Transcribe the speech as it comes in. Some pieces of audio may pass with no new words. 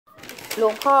หลว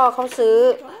งพ่อเขาซื้อ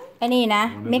ไอ้นี่นะ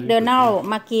แมคโดนัลล์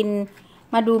มากิน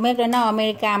มาดูแมคโดนัลล์อเม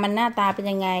ริกามันหน้าตาเป็น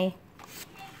ยังไง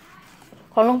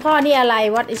ของหลวงพ่อนี่อะไร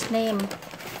What is name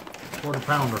Quarter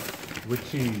pounder with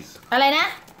cheese อะไรนะ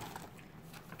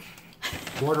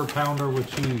Quarter pounder with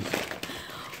cheese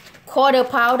Quarter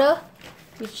powder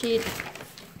with cheese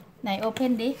ไหน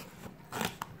open ดิ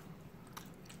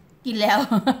กินแล้ว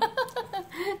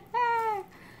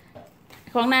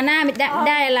ของนาน่า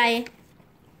ได้อะไร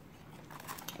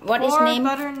What is name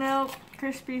buttermilk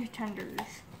crispy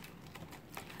tenders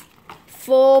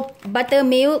for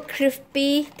buttermilk crispy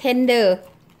tender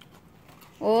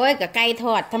โอ้ยกับไก่ท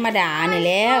อดธรรมดานี่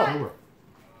แล้ว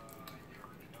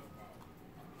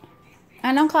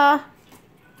น้องคอ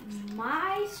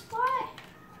my spot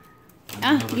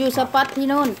อยู่สปอตที่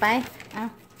โน่นไป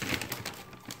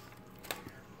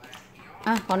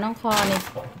ของน้องคอนี่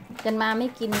จันมาไม่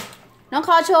กินน้องค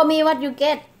อโชว์มี what you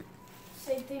get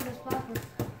same thing as popper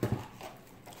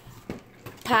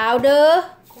powder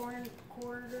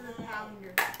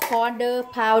quarter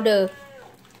powder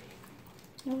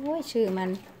โอ้ยชื่อมัน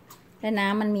แล้วน้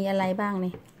ำมันมีอะไรบ้าง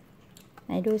นี่ไห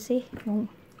นดูสิ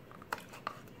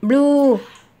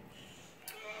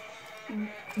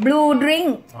blue drink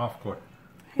off court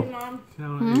hey mom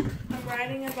I'm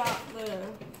writing about the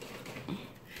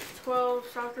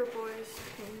 12 soccer boys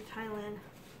in Thailand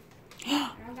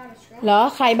เหรอ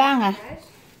ใครบ้าง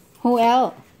who else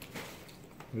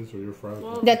These are your fries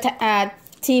the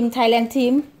team Thailand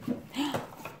team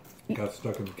got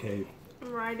stuck in the cave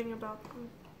I'm writing about them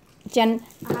จัน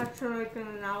I have to make an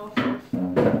analysis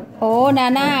โอ้นา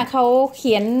น่าเขาเ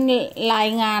ขียนราย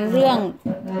งานเรื่อง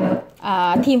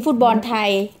ทีมฟุตบอลไท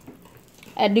ย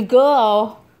the girl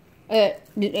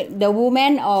the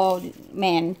woman or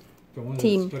man the one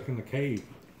team that's stuck in the cave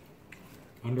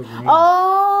underground อ๋อ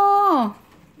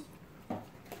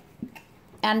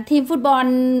อันทีมฟุตบอล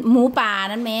หมูป่า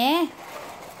นั่นแหม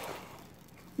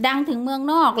ดังถึงเมือง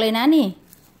นอกเลยนะนี่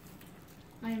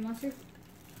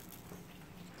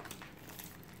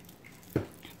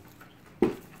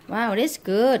Wow that's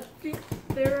good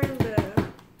they're in the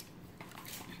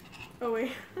oh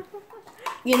wait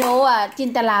you know จิน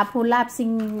ตลาภูลาภ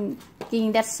sing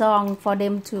that song for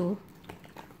them too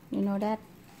you know that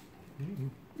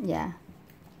yeah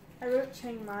I wrote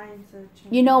Chiang Mai instead of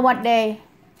Chiang you know what they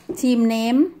team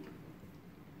name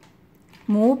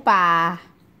หมูป่า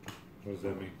what does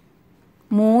that mean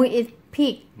หมู is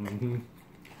pig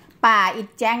ป่า is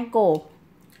Django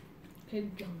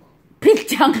pig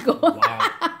jungle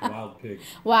wild pig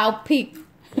wild pig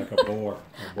like a boar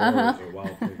is a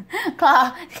wild pig ก็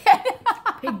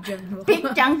pig jungle pig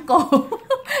jungle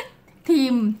ที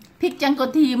ม pig jungle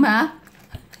ทีมฮะ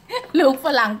ลูกฝ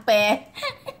รั่งแปล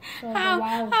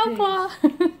how คลอ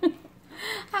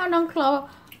how น้องคลอ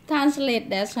translate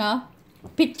that ฮะ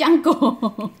pig jungle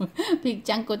pig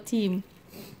jungle team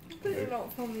please don't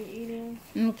film me eating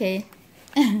okay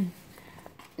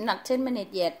not 10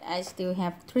 minutes yet I still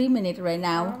have 3 minutes right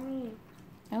now Mommy.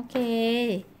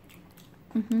 okay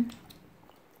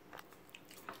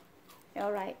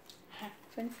alright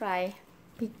French fry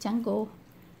pig jungle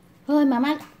เฮ้ยมาม่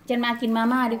าจะมากินมา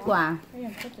ม่าดีกว่า I'm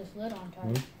gonna put this lid on top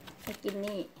จะกิน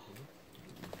นี่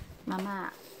มาม่า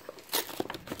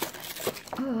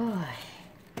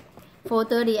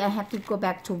 4:30 I have to go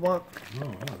back to work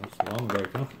oh wow, that's a long break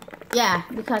huh yeah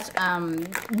because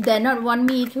they not want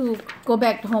me to go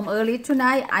back home early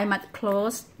tonight I must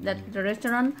close the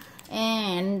restaurant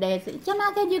and they say Jama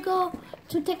can you go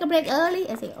to take a break early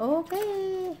I say okay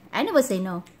I never say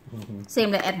no same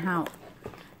like at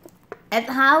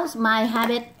house my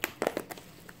habit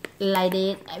like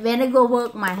this when I go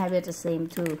work my habit the same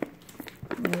too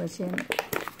never change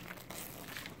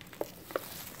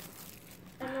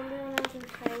I remember when I was in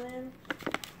Thailand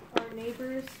our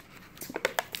neighbors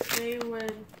they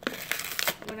would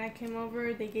when I came over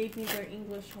they gave me their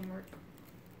English homework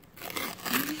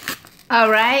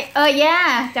alright yeah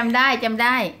จำได้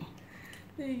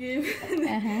they gave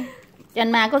จัน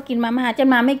มาก็กินมาม่าจัน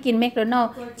มาไม่กินแมคโดนัล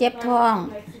ด์เจ็บท้อง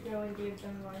Mexico and gave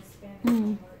them my Spanish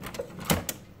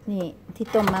homework นี่ที่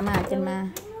ต้มมาม่าจันมา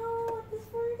No, this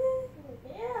word is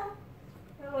yeah.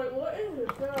 They're like, what is it?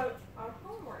 They're like, our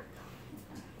homework.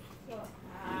 So,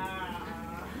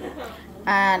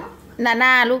 นาน่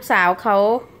าลูกสาวเขา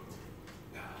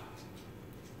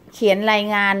เขียนราย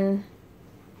งาน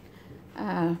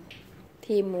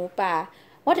ทีมหมูป่า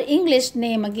What the English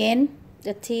name again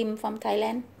the team from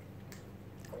Thailand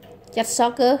just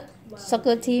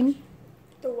soccer team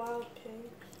the wild pig.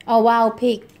 oh wild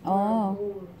pig อ๋อ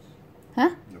ฮะ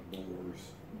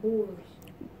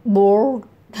boars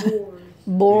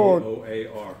board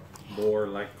boar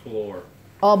like chlor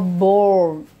or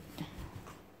boar.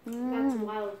 That's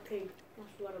wild pig.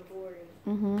 That's what a boar is.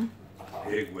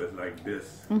 Pig with like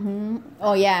this.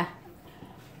 Oh yeah.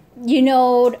 You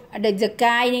know the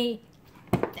guy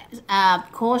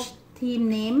coach team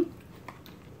name?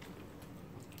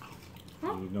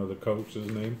 You know the coach's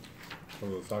name for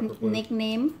the soccer player?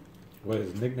 Nickname? What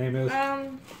his nickname is?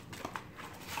 No,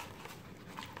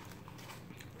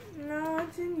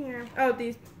 it's in here. Oh,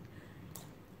 these.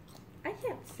 I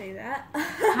can't say that.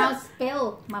 How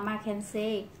spell? Mama can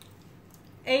say.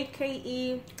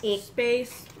 AKE Egg.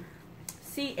 space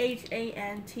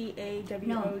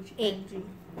CHANTAWONG.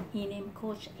 He named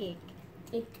Coach Egg.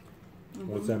 Egg.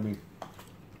 What's that mean?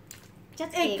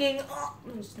 Just egg. Egging. Oh,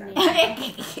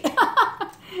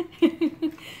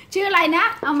 ชื่ออะไรนะ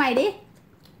เอาใหม่ดิ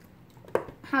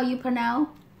How you pronounce?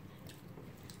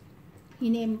 He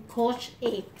named Coach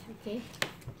Egg. Okay.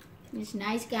 He's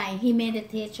nice guy. He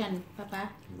meditation, Papa.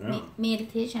 Yeah.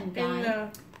 Meditation guy. and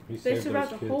He they saved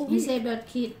survived those the kids. whole He week. saved the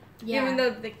kid. Even Yeah.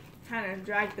 though they kind of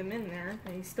dragged them in there,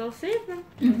 they still saved them.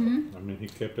 I mean, he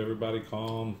kept everybody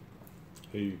calm.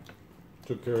 He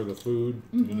took care of the food,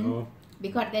 you know.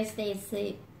 Because they stay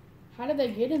safe. How did they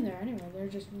get in there anyway?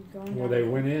 They're just going. Well, down they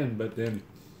went in, but then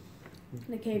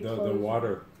the cave the closed.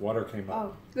 water came up. Oh,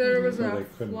 There was So a they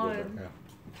couldn't get flood. there.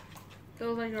 There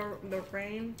was like the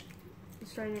rain. It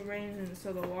started to rain, and so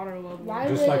the water level. Why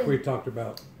Just like did- we talked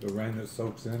about the rain that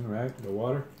soaks in, right? The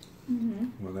water.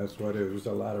 Well, that's what it was. A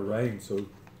lot of rain, so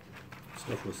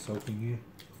stuff was soaking in.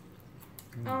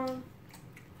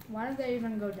 Why did they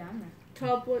even go down there?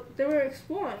 They were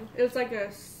exploring. It was like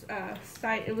a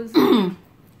site. It was it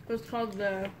was called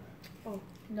the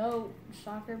No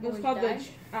soccer it boys was called the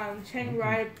died? Chiang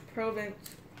Rai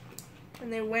province,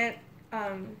 and they went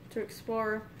to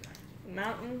explore the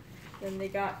mountain. Then they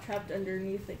got trapped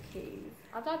underneath a cave.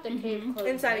 I thought the cave closed.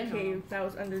 Inside a in on cave them. that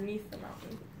was underneath the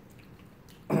mountain.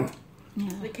 Yeah.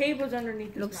 The cave was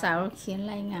underneath ลู this กสาว mountain. เขียน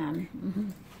รายงาน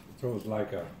So it was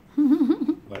like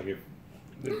like if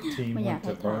the team Well, yeah, went to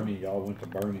that's all. Bernie, y'all went to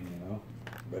Bernie, you know.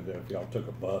 But if y'all took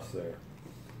a bus there,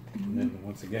 and then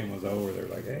once the game was over,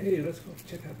 they're like, "Hey, let's go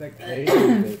check out that cave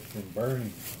that's in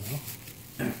Bernie," you know.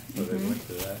 So they went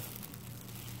to that,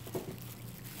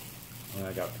 and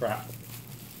I got trapped.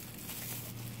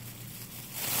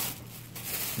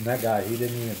 And that guy, he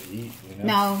didn't even eat, you know.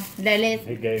 No, they let.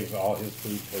 He gave all his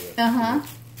food to the.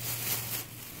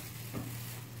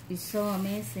 It's so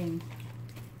amazing.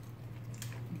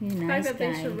 He's a The fact nice that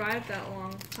they guy. survived that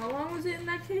long. How long was it in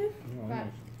that cave?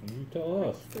 You tell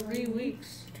us. 3 weeks.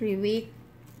 3 weeks.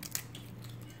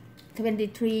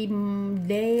 23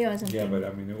 day or something. Yeah, but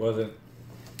I mean, it wasn't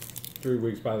 3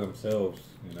 weeks by themselves.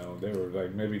 You know, they were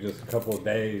like maybe just a couple of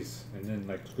days, and then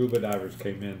like scuba divers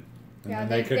came in, and Yeah,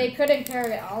 then they couldn't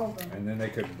carry all of them. and then they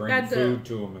could bring Had to- food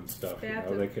to them and stuff. they You had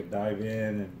know, to- they could dive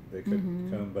in and they could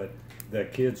come, but the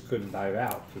kids couldn't dive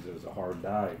out because it was a hard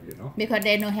dive. You know, Because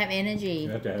they don't have energy. you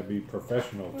have to be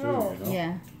professional too. Oh. You know,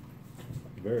 Yeah.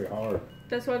 very hard.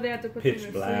 That's why they had to put Pitch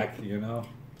them to black. sleep. You know,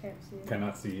 Can't see it.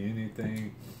 cannot see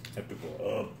anything. Have to go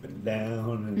up and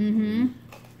down. And,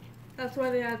 That's why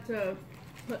they had to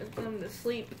put them to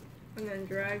sleep and then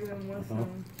drag them with Uh-huh.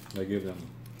 them. They give them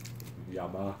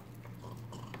yaba.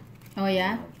 Oh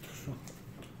yeah.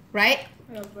 Right?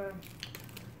 Yeah, but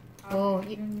Oh,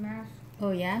 in mass.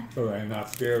 Oh yeah. So they're not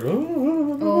scared.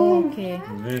 Oh, okay.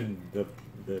 And then the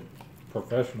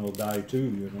professional die too,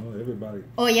 you know, everybody.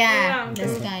 Oh yeah. Yeah,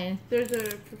 This yeah. guy. There's a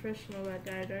professional that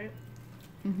died, right?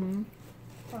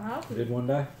 Well, how Did one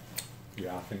die?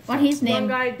 Yeah, I think so. What his One name?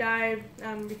 guy died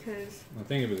because I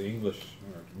think it was English.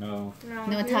 Or, no, No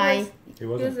he Thai. he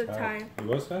wasn't was a Thai. He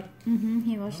was Thai?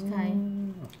 He was Thai. I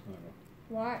don't know.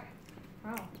 Why?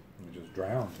 How? He just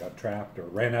drowned, got trapped, or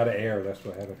ran out of air. That's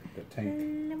what happened. The tank.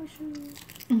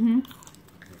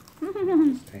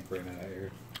 His tank ran out of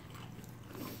air.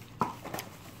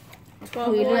 12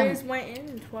 Freedom. boys went in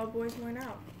and 12 boys went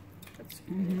out. That's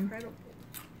incredible.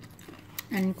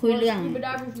 อันคุยเรื่อง Scuba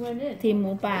divers went in. ทีมห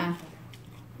มูป่า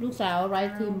ลูกสาวไร้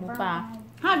ทีมหมูป่า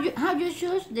How you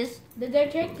choose this? Did they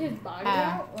take his body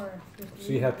out or just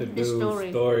She had to The do story.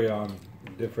 story on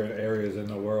different areas in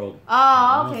the world. Oh, You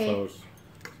know, okay. So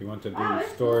she went to do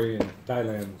story in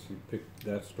Thailand. She picked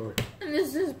that story. And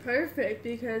this is perfect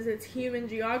because it's human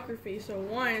geography. So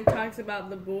one talks about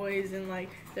the boys and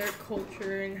like their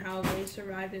culture and how they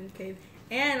survived in the cave,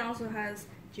 and also has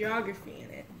geography in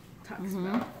it. Talks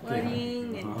about flooding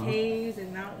and caves and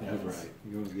mountains. That's right.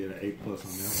 You're gonna get an A+ on that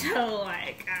one. So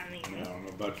like, I mean, I don't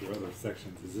know about your other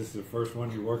sections. Is this the first one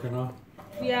you're working on?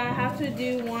 yeah, I have to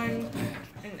do one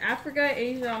in Africa,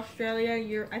 Asia, Australia,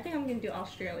 Europe. I think I'm gonna do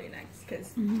Australia next because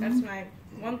that's my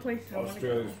one place I want to go.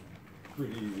 Australia's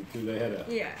pretty easy too. They had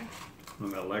Yeah.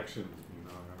 an election. You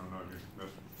know, I don't know.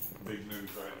 That's big news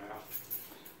right now.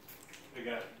 They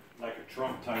got like a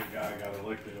Trump type guy got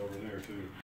elected over there too.